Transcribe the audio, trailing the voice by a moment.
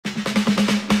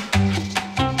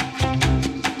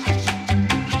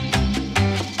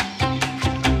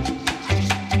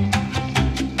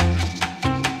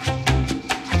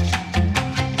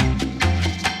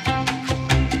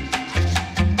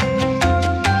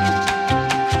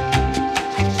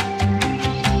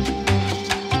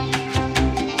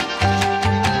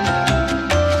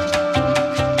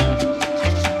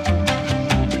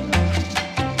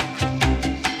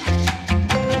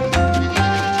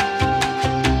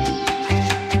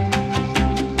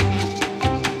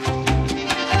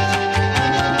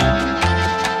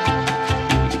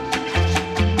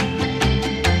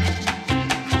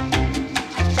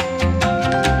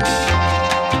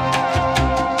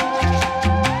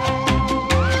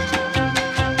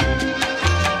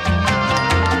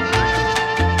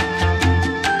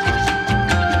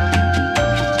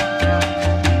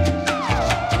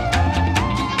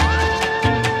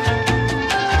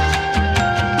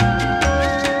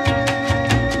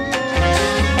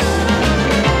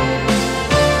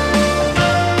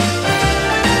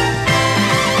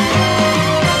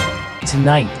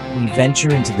Tonight, we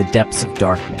venture into the depths of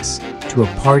darkness, to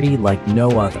a party like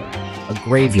no other, a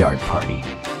graveyard party.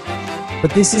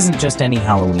 But this isn't just any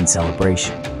Halloween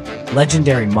celebration.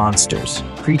 Legendary monsters,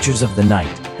 creatures of the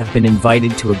night, have been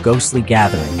invited to a ghostly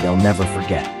gathering they'll never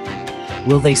forget.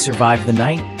 Will they survive the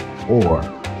night? Or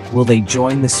will they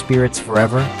join the spirits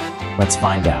forever? Let's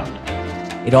find out.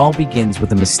 It all begins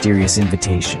with a mysterious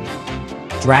invitation.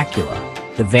 Dracula,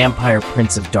 the vampire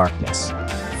prince of darkness,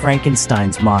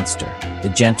 Frankenstein's monster, the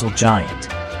gentle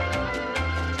giant,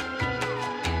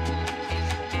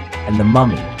 and the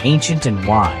mummy, ancient and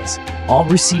wise, all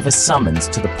receive a summons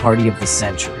to the party of the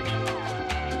century.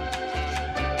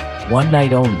 One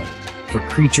night only, for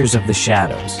creatures of the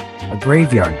shadows, a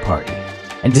graveyard party,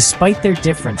 and despite their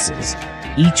differences,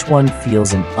 each one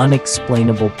feels an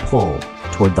unexplainable pull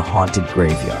toward the haunted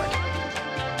graveyard.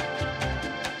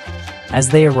 As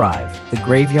they arrive, the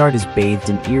graveyard is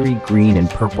bathed in eerie green and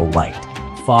purple light.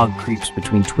 Fog creeps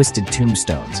between twisted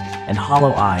tombstones, and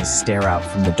hollow eyes stare out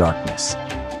from the darkness.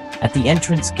 At the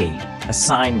entrance gate, a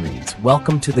sign reads,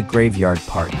 "Welcome to the graveyard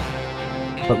party."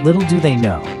 But little do they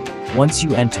know, once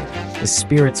you enter, the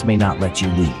spirits may not let you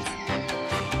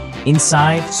leave.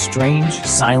 Inside, strange,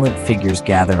 silent figures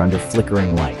gather under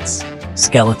flickering lights.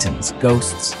 Skeletons,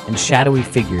 ghosts, and shadowy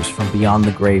figures from beyond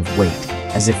the grave wait,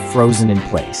 as if frozen in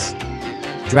place.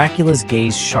 Dracula's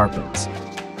gaze sharpens.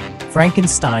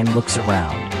 Frankenstein looks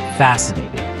around,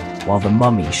 fascinated, while the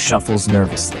mummy shuffles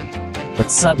nervously. But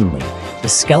suddenly, the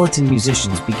skeleton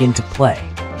musicians begin to play,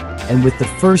 and with the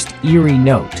first eerie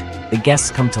note, the guests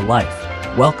come to life,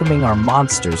 welcoming our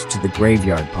monsters to the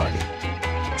graveyard party.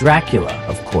 Dracula,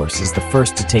 of course, is the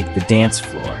first to take the dance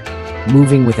floor,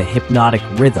 moving with a hypnotic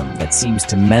rhythm that seems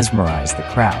to mesmerize the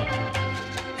crowd.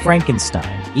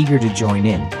 Frankenstein, eager to join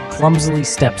in, clumsily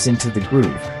steps into the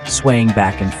groove, swaying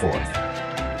back and forth.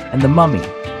 And the mummy,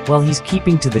 well, he's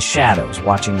keeping to the shadows,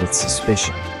 watching with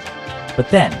suspicion. But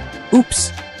then,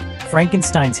 oops!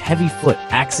 Frankenstein's heavy foot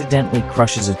accidentally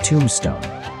crushes a tombstone,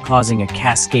 causing a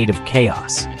cascade of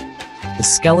chaos. The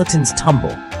skeletons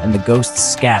tumble, and the ghosts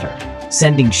scatter,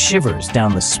 sending shivers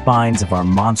down the spines of our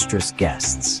monstrous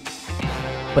guests.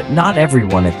 But not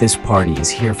everyone at this party is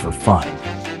here for fun.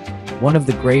 One of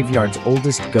the graveyard's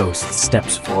oldest ghosts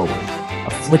steps forward, a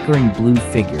flickering blue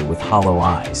figure with hollow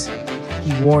eyes.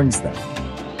 He warns them,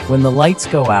 when the lights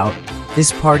go out,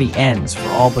 this party ends for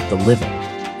all but the living.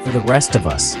 For the rest of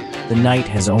us, the night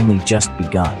has only just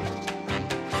begun.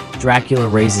 Dracula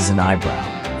raises an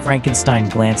eyebrow. Frankenstein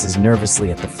glances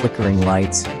nervously at the flickering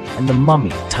lights, and the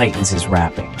mummy tightens his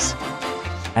wrappings.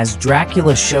 As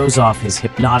Dracula shows off his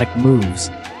hypnotic moves,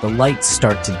 the lights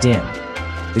start to dim.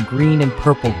 The green and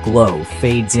purple glow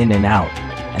fades in and out,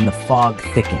 and the fog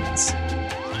thickens.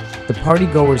 The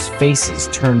partygoers' faces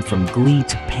turn from glee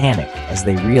to panic as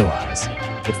they realize,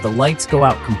 if the lights go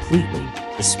out completely,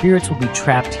 the spirits will be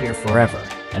trapped here forever,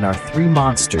 and our three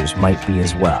monsters might be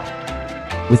as well.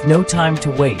 With no time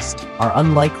to waste, our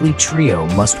unlikely trio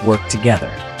must work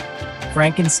together.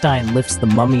 Frankenstein lifts the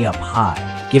mummy up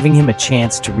high, giving him a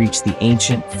chance to reach the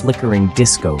ancient, flickering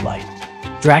disco light.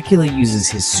 Dracula uses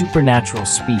his supernatural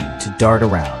speed to dart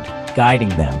around, guiding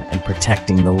them and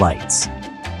protecting the lights.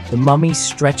 The mummy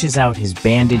stretches out his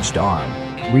bandaged arm,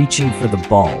 reaching for the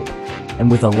bulb, and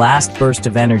with a last burst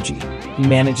of energy, he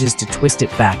manages to twist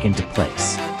it back into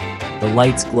place. The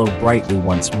lights glow brightly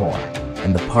once more,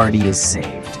 and the party is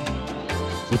saved.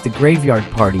 With the graveyard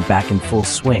party back in full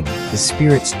swing, the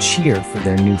spirits cheer for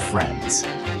their new friends.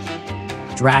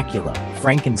 Dracula,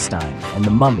 Frankenstein, and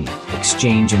the mummy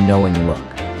exchange a knowing look.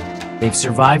 They've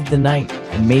survived the night,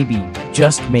 and maybe,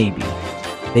 just maybe,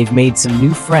 they've made some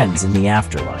new friends in the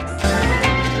afterlife.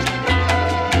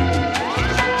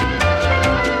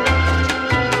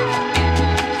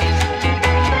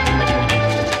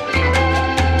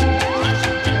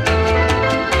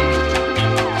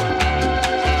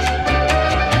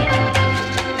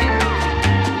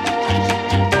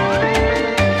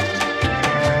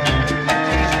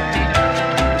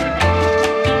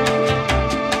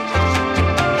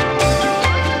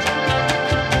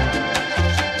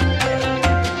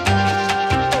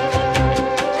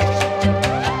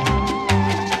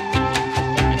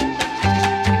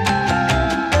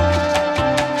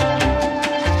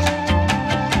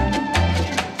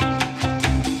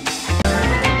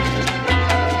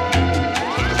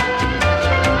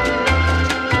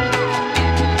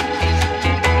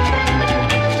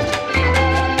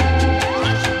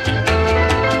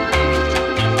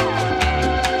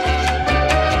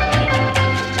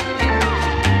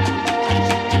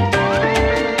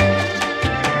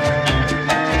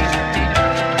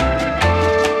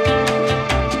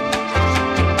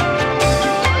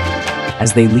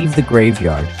 As they leave the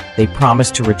graveyard, they promise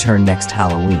to return next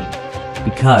Halloween.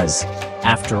 Because,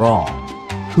 after all,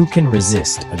 who can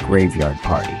resist a graveyard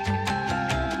party?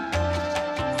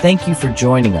 Thank you for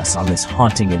joining us on this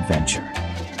haunting adventure.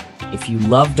 If you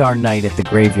loved our night at the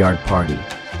graveyard party,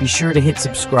 be sure to hit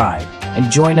subscribe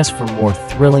and join us for more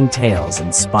thrilling tales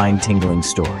and spine-tingling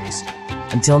stories.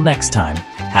 Until next time,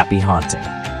 happy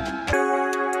haunting.